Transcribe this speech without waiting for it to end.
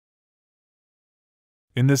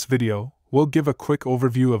In this video, we'll give a quick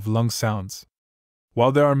overview of lung sounds.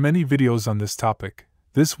 While there are many videos on this topic,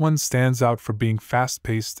 this one stands out for being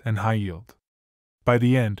fast-paced and high-yield. By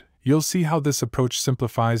the end, you'll see how this approach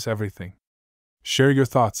simplifies everything. Share your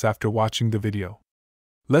thoughts after watching the video.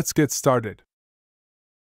 Let's get started.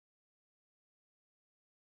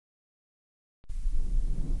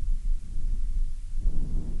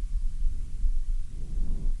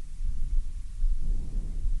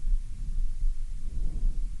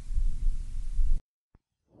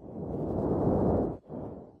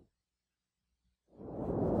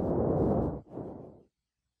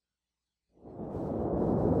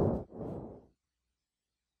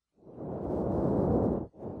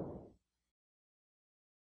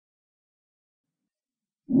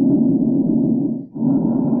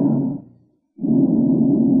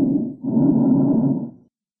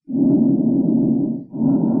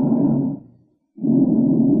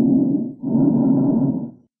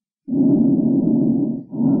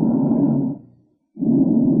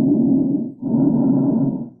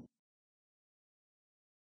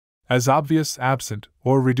 As obvious absent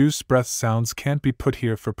or reduced breath sounds can't be put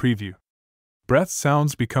here for preview. Breath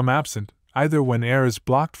sounds become absent either when air is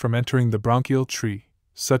blocked from entering the bronchial tree,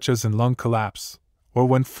 such as in lung collapse, or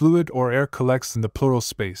when fluid or air collects in the pleural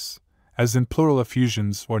space, as in pleural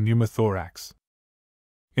effusions or pneumothorax.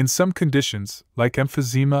 In some conditions, like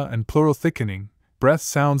emphysema and pleural thickening, breath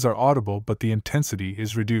sounds are audible but the intensity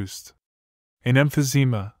is reduced. In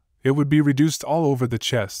emphysema, it would be reduced all over the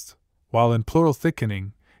chest, while in pleural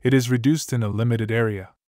thickening, it is reduced in a limited area.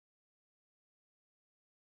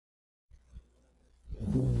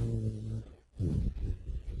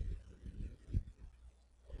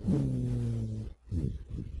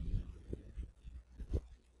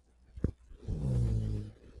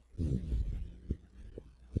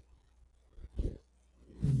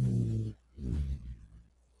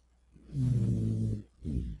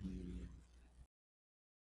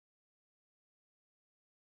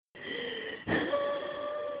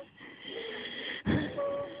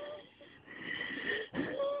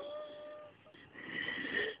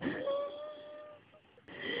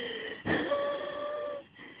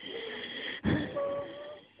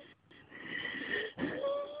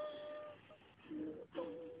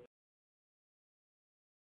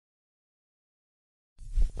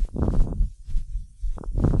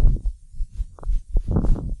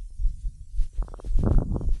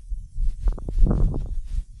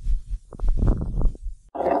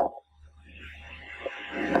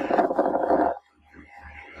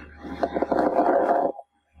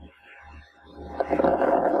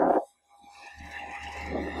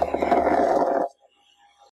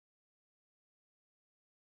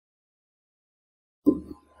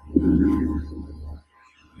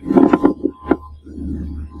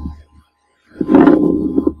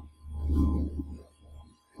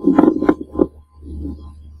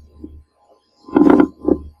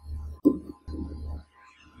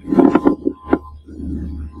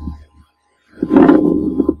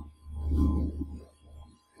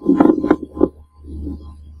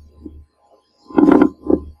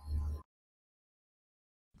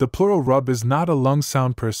 The pleural rub is not a lung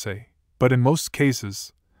sound per se, but in most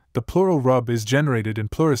cases, the pleural rub is generated in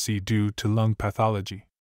pleurisy due to lung pathology.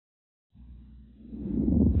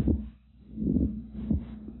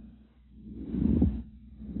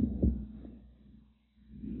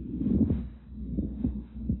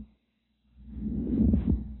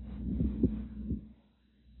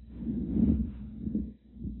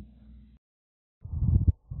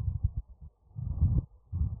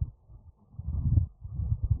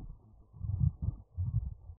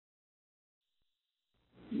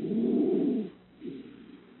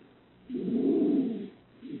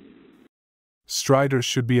 Stridor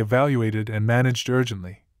should be evaluated and managed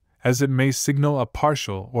urgently, as it may signal a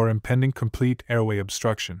partial or impending complete airway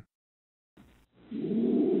obstruction.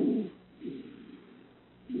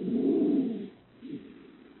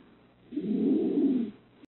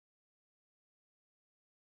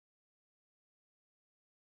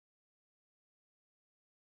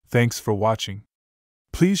 Thanks for watching.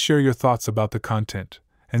 Please share your thoughts about the content,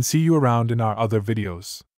 and see you around in our other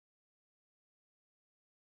videos.